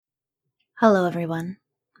Hello everyone,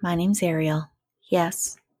 my name's Ariel.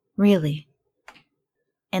 Yes, really.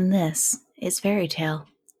 And this is Fairy Tale.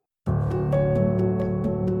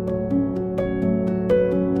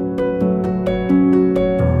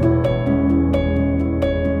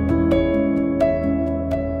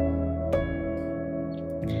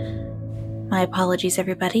 My apologies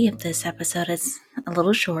everybody if this episode is a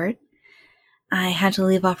little short. I had to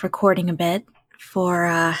leave off recording a bit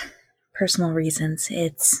for personal reasons.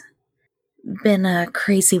 It's been a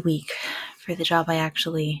crazy week for the job I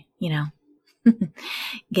actually,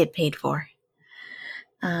 get paid for.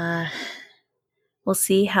 We'll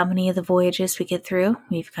see how many of the voyages we get through.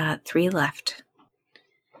 We've got 3 left.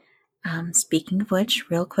 Speaking of which,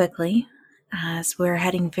 real quickly, as we're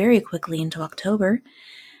heading very quickly into October,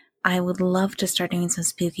 I would love to start doing some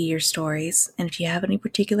spookier stories, and if you have any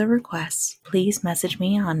particular requests, please message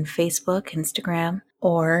me on Facebook, Instagram,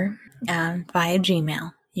 or via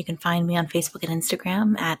Gmail. You can find me on Facebook and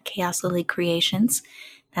Instagram at Chaos Lily Creations.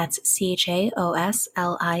 That's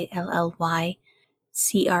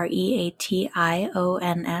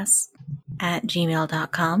ChaosLillyCreations at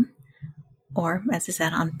gmail.com, or as I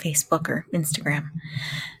said, on Facebook or Instagram.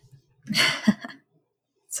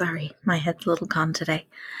 Sorry, my head's a little gone today.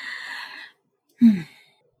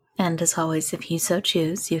 And as always, if you so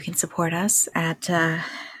choose, you can support us at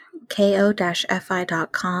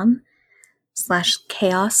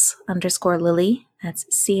ko-fi.com/chaos_lily. That's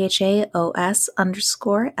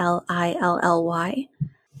CHAOS_LILLY.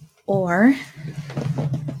 Or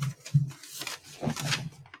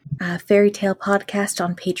Fairy Tale Podcast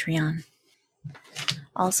on Patreon.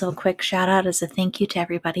 Also, a quick shout out as a thank you to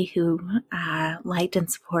everybody who liked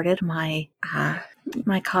and supported my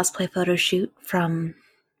cosplay photo shoot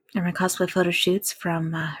my cosplay photo shoots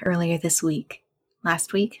from earlier this week,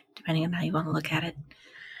 last week, depending on how you want to look at it.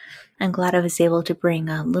 I'm glad I was able to bring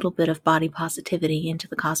a little bit of body positivity into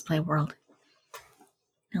the cosplay world.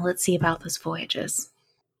 Now let's see about those voyages.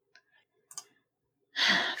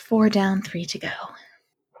 4 down, 3 to go.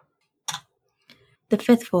 The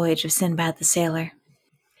 5th voyage of Sinbad the Sailor.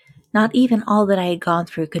 Not even all that I had gone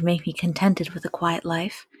through could make me contented with a quiet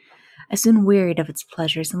life. I soon wearied of its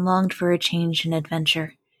pleasures and longed for a change and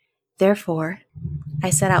adventure. Therefore, I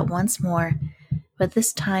set out once more, but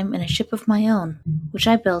this time in a ship of my own, which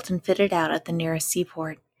I built and fitted out at the nearest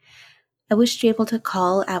seaport. I wished to be able to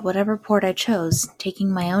call at whatever port I chose,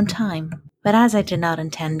 taking my own time, but as I did not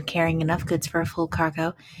intend carrying enough goods for a full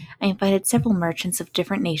cargo, I invited several merchants of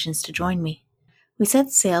different nations to join me. We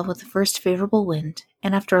set sail with the first favorable wind,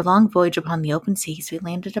 and after a long voyage upon the open seas, we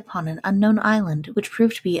landed upon an unknown island which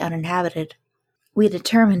proved to be uninhabited. We had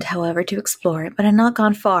determined, however, to explore it, but had not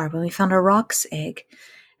gone far when we found a roc's egg,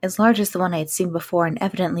 as large as the one I had seen before and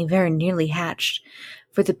evidently very nearly hatched,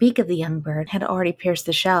 for the beak of the young bird had already pierced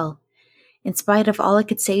the shell. In spite of all I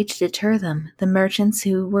could say to deter them, the merchants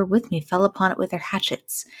who were with me fell upon it with their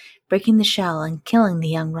hatchets, breaking the shell and killing the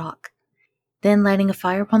young roc. Then, lighting a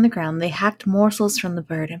fire upon the ground, they hacked morsels from the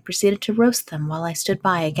bird and proceeded to roast them while I stood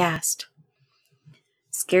by aghast.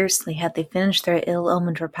 Scarcely had they finished their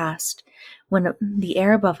ill-omened repast, when the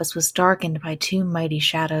air above us was darkened by 2 mighty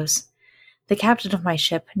shadows. The captain of my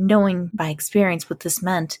ship, knowing by experience what this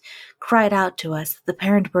meant, cried out to us that the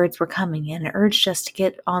parent birds were coming and urged us to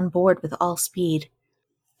get on board with all speed.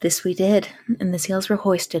 This we did, and the sails were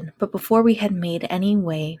hoisted, but before we had made any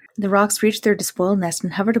way, the rocs reached their despoiled nest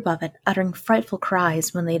and hovered above it, uttering frightful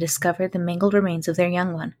cries when they discovered the mangled remains of their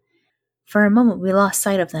young one. For a moment we lost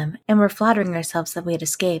sight of them, and were flattering ourselves that we had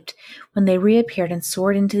escaped, when they reappeared and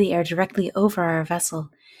soared into the air directly over our vessel,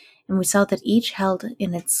 and we saw that each held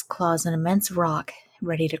in its claws an immense rock,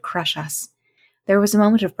 ready to crush us. There was a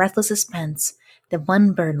moment of breathless suspense, then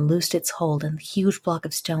one bird loosed its hold, and the huge block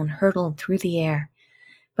of stone hurtled through the air.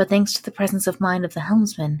 But thanks to the presence of mind of the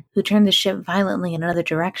helmsman, who turned the ship violently in another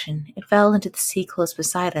direction, it fell into the sea close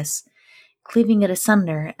beside us, cleaving it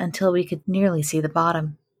asunder until we could nearly see the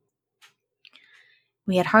bottom.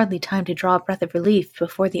 We had hardly time to draw a breath of relief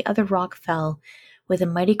before the other rock fell, with a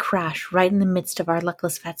mighty crash right in the midst of our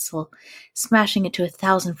luckless vessel, smashing it to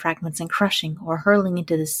 1,000 fragments and crushing or hurling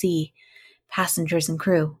into the sea passengers and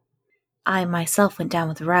crew. I myself went down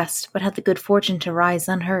with the rest, but had the good fortune to rise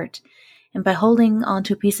unhurt, and by holding on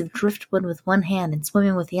to a piece of driftwood with one hand and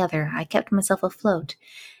swimming with the other, I kept myself afloat,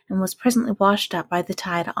 and was presently washed up by the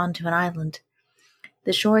tide onto an island.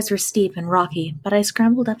 The shores were steep and rocky, but I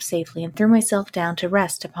scrambled up safely and threw myself down to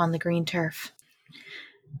rest upon the green turf.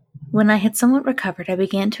 When I had somewhat recovered, I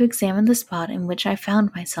began to examine the spot in which I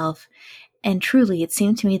found myself, and truly it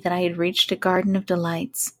seemed to me that I had reached a garden of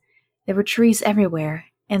delights. There were trees everywhere,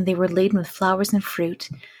 and they were laden with flowers and fruit,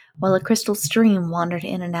 while a crystal stream wandered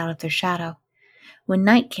in and out of their shadow. When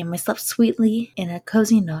night came, I slept sweetly in a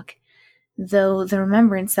cozy nook, though the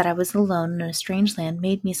remembrance that I was alone in a strange land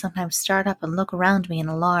made me sometimes start up and look around me in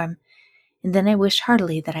alarm, and then I wished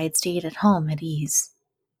heartily that I had stayed at home at ease.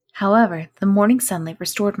 However, the morning sunlight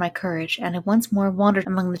restored my courage, and I once more wandered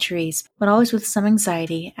among the trees, but always with some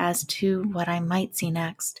anxiety as to what I might see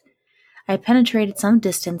next. I had penetrated some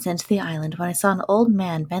distance into the island when I saw an old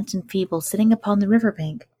man bent and feeble sitting upon the river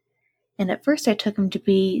bank, and at first I took him to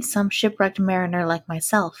be some shipwrecked mariner like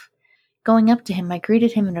myself. Going up to him, I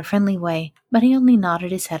greeted him in a friendly way, but he only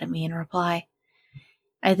nodded his head at me in reply.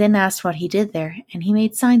 I then asked what he did there, and he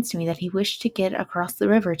made signs to me that he wished to get across the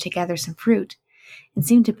river to gather some fruit, and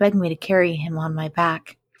seemed to beg me to carry him on my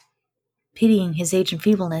back. Pitying his age and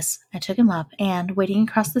feebleness, I took him up, and, wading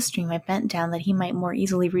across the stream, I bent down that he might more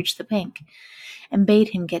easily reach the bank, and bade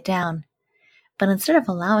him get down. But instead of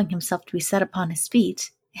allowing himself to be set upon his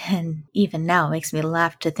feet, and even now it makes me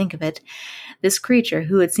laugh to think of it, this creature,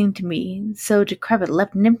 who had seemed to me so decrepit,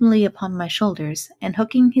 leapt nimbly upon my shoulders, and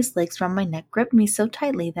hooking his legs round my neck, gripped me so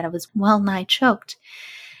tightly that I was well nigh choked,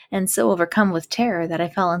 and so overcome with terror that I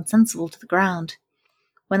fell insensible to the ground.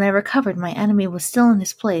 When I recovered, my enemy was still in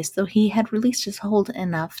his place, though he had released his hold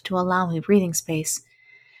enough to allow me breathing space.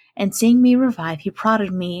 And seeing me revive, he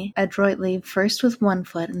prodded me adroitly, first with one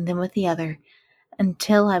foot and then with the other,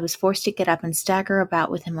 until I was forced to get up and stagger about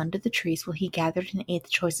with him under the trees while he gathered and ate the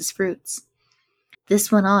choicest fruits. This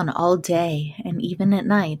went on all day, and even at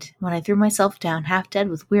night, when I threw myself down half dead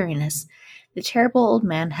with weariness, the terrible old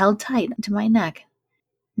man held tight to my neck.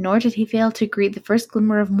 Nor did he fail to greet the first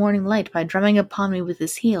glimmer of morning light by drumming upon me with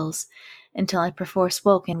his heels, until I perforce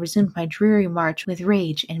woke and resumed my dreary march with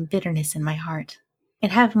rage and bitterness in my heart. It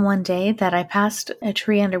happened one day that I passed a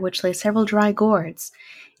tree under which lay several dry gourds,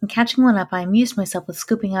 and catching one up, I amused myself with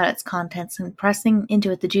scooping out its contents and pressing into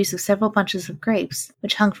it the juice of several bunches of grapes,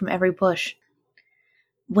 which hung from every bush.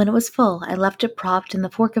 When it was full, I left it propped in the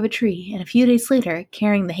fork of a tree, and a few days later,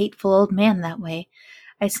 carrying the hateful old man that way,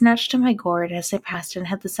 I snatched at my gourd as I passed and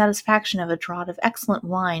had the satisfaction of a draught of excellent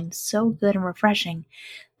wine, so good and refreshing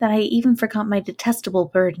that I even forgot my detestable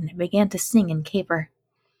burden and began to sing and caper.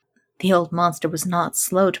 The old monster was not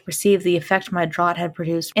slow to perceive the effect my draught had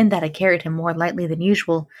produced, in that I carried him more lightly than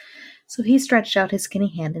usual, so he stretched out his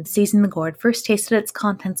skinny hand and, seizing the gourd, first tasted its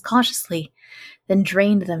contents cautiously, then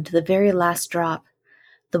drained them to the very last drop.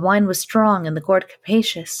 The wine was strong and the gourd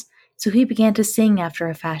capacious, so he began to sing after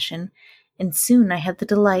a fashion, and soon I had the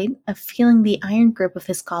delight of feeling the iron grip of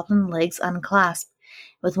his goblin legs unclasp.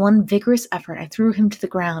 With one vigorous effort I threw him to the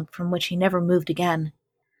ground, from which he never moved again.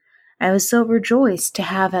 I was so rejoiced to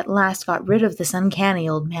have at last got rid of this uncanny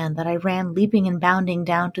old man that I ran leaping and bounding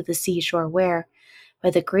down to the seashore where, by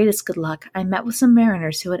the greatest good luck, I met with some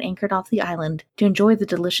mariners who had anchored off the island to enjoy the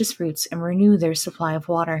delicious fruits and renew their supply of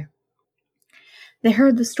water. They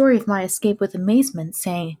heard the story of my escape with amazement,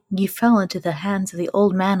 saying, "You fell into the hands of the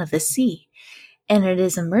old man of the sea, and it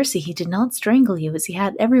is a mercy he did not strangle you as he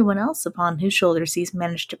had everyone else upon whose shoulders he's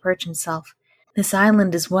managed to perch himself. This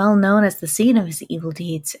island is well known as the scene of his evil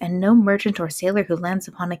deeds, and no merchant or sailor who lands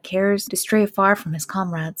upon it cares to stray far from his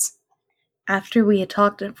comrades." After we had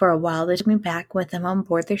talked for a while, they took me back with them on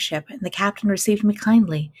board their ship, and the captain received me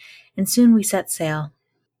kindly, and soon we set sail,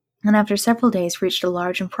 and after several days reached a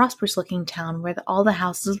large and prosperous-looking town where all the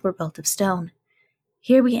houses were built of stone.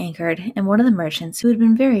 Here we anchored, and one of the merchants, who had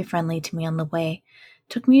been very friendly to me on the way,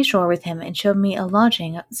 took me ashore with him and showed me a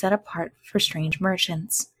lodging set apart for strange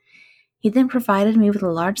merchants. He then provided me with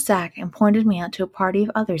a large sack and pointed me out to a party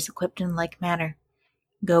of others equipped in like manner.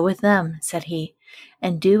 "Go with them," said he,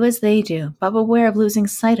 "and do as they do, but beware of losing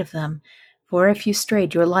sight of them, for if you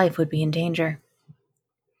strayed your life would be in danger."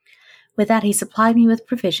 With that he supplied me with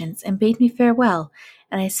provisions and bade me farewell,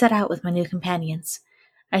 and I set out with my new companions.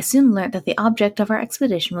 I soon learnt that the object of our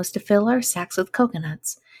expedition was to fill our sacks with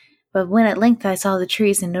coconuts, but when at length I saw the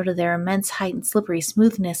trees and noted their immense height and slippery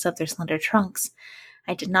smoothness of their slender trunks,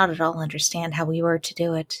 I did not at all understand how we were to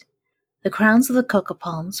do it. The crowns of the cocoa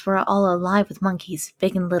palms were all alive with monkeys,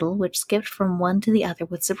 big and little, which skipped from one to the other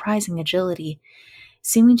with surprising agility,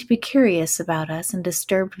 seeming to be curious about us and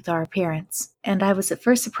disturbed with our appearance, and I was at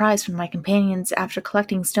first surprised when my companions, after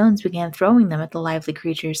collecting stones, began throwing them at the lively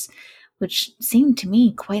creatures, which seemed to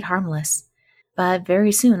me quite harmless. But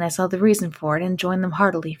very soon I saw the reason for it and joined them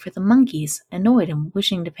heartily, for the monkeys, annoyed and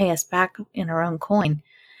wishing to pay us back in our own coin,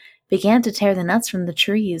 began to tear the nuts from the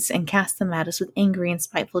trees and cast them at us with angry and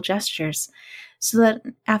spiteful gestures, so that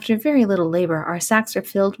after very little labor our sacks were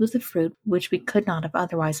filled with the fruit which we could not have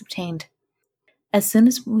otherwise obtained. As soon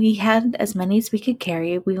as we had as many as we could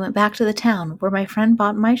carry, we went back to the town, where my friend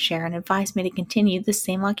bought my share and advised me to continue the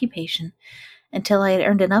same occupation until I had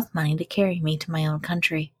earned enough money to carry me to my own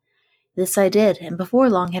country. This I did, and before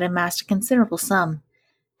long had amassed a considerable sum.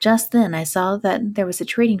 Just then I saw that there was a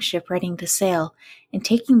trading ship ready to sail, and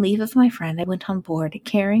taking leave of my friend I went on board,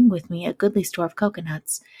 carrying with me a goodly store of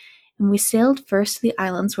coconuts, and we sailed first to the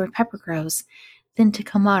islands where pepper grows, then to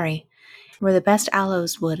Komari, where the best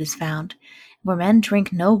aloes wood is found, where men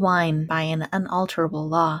drink no wine by an unalterable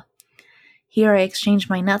law. Here I exchanged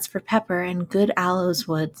my nuts for pepper and good aloes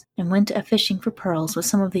woods, and went a-fishing for pearls with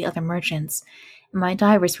some of the other merchants, and my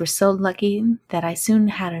divers were so lucky that I soon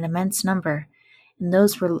had an immense number, and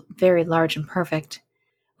those were very large and perfect.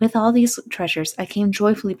 With all these treasures I came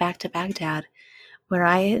joyfully back to Baghdad, where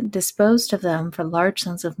I disposed of them for large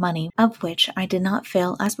sums of money, of which I did not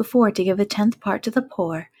fail as before to give a 10th part to the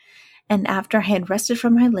poor, and after I had rested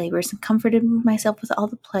from my labors and comforted myself with all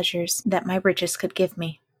the pleasures that my riches could give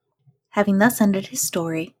me. Having thus ended his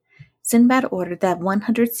story, Sinbad ordered that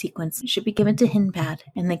 100 sequins should be given to Hindbad,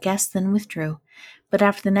 and the guests then withdrew. But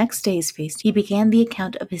after the next day's feast, he began the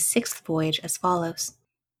account of his 6th voyage as follows.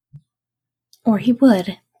 Or he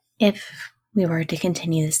would, if we were to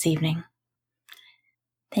continue this evening.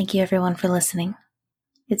 Thank you everyone for listening.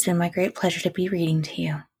 It's been my great pleasure to be reading to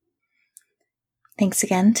you. Thanks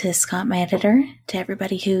again to Scott, my editor, to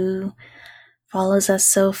everybody who follows us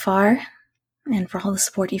so far, and for all the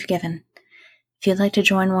support you've given. If you'd like to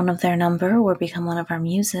join one of their number or become one of our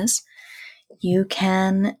muses, you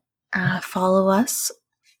can follow us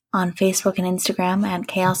on Facebook and Instagram at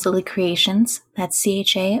Chaos Lily Creations. That's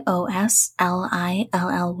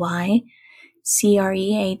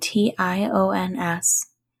ChaosLillyCreations.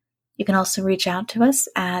 You can also reach out to us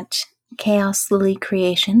at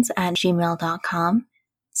chaoslilycreations@gmail.com.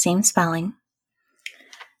 Same spelling.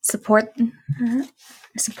 Support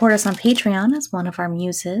us on Patreon as one of our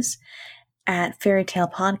muses at Fairy Tale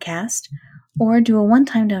Podcast, or do a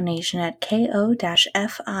one-time donation at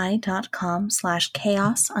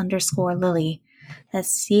ko-fi.com/chaos_lily.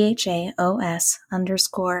 That's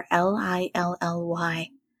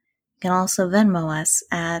CHAOS_LILLY. You can also Venmo us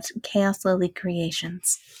at Chaos Lily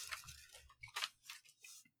Creations.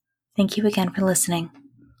 Thank you again for listening.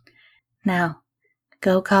 Now,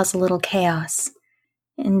 go cause a little chaos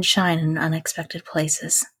and shine in unexpected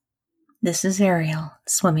places. This is Ariel,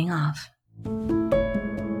 swimming off.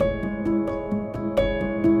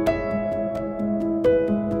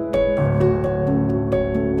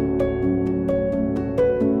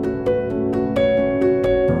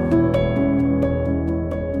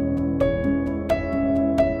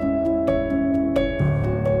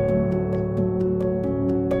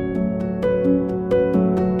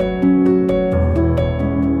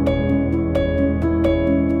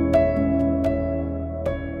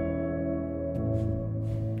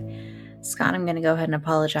 Scott, I'm going to go ahead and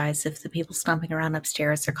apologize if the people stomping around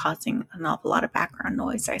upstairs are causing an awful lot of background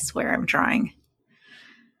noise. I swear I'm trying.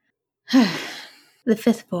 The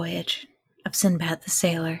 5th voyage of Sinbad the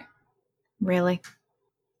Sailor. Really?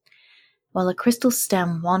 While a crystal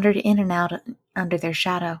stem wandered in and out under their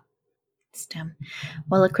shadow.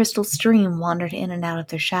 While a crystal stream wandered in and out of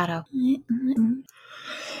their shadow.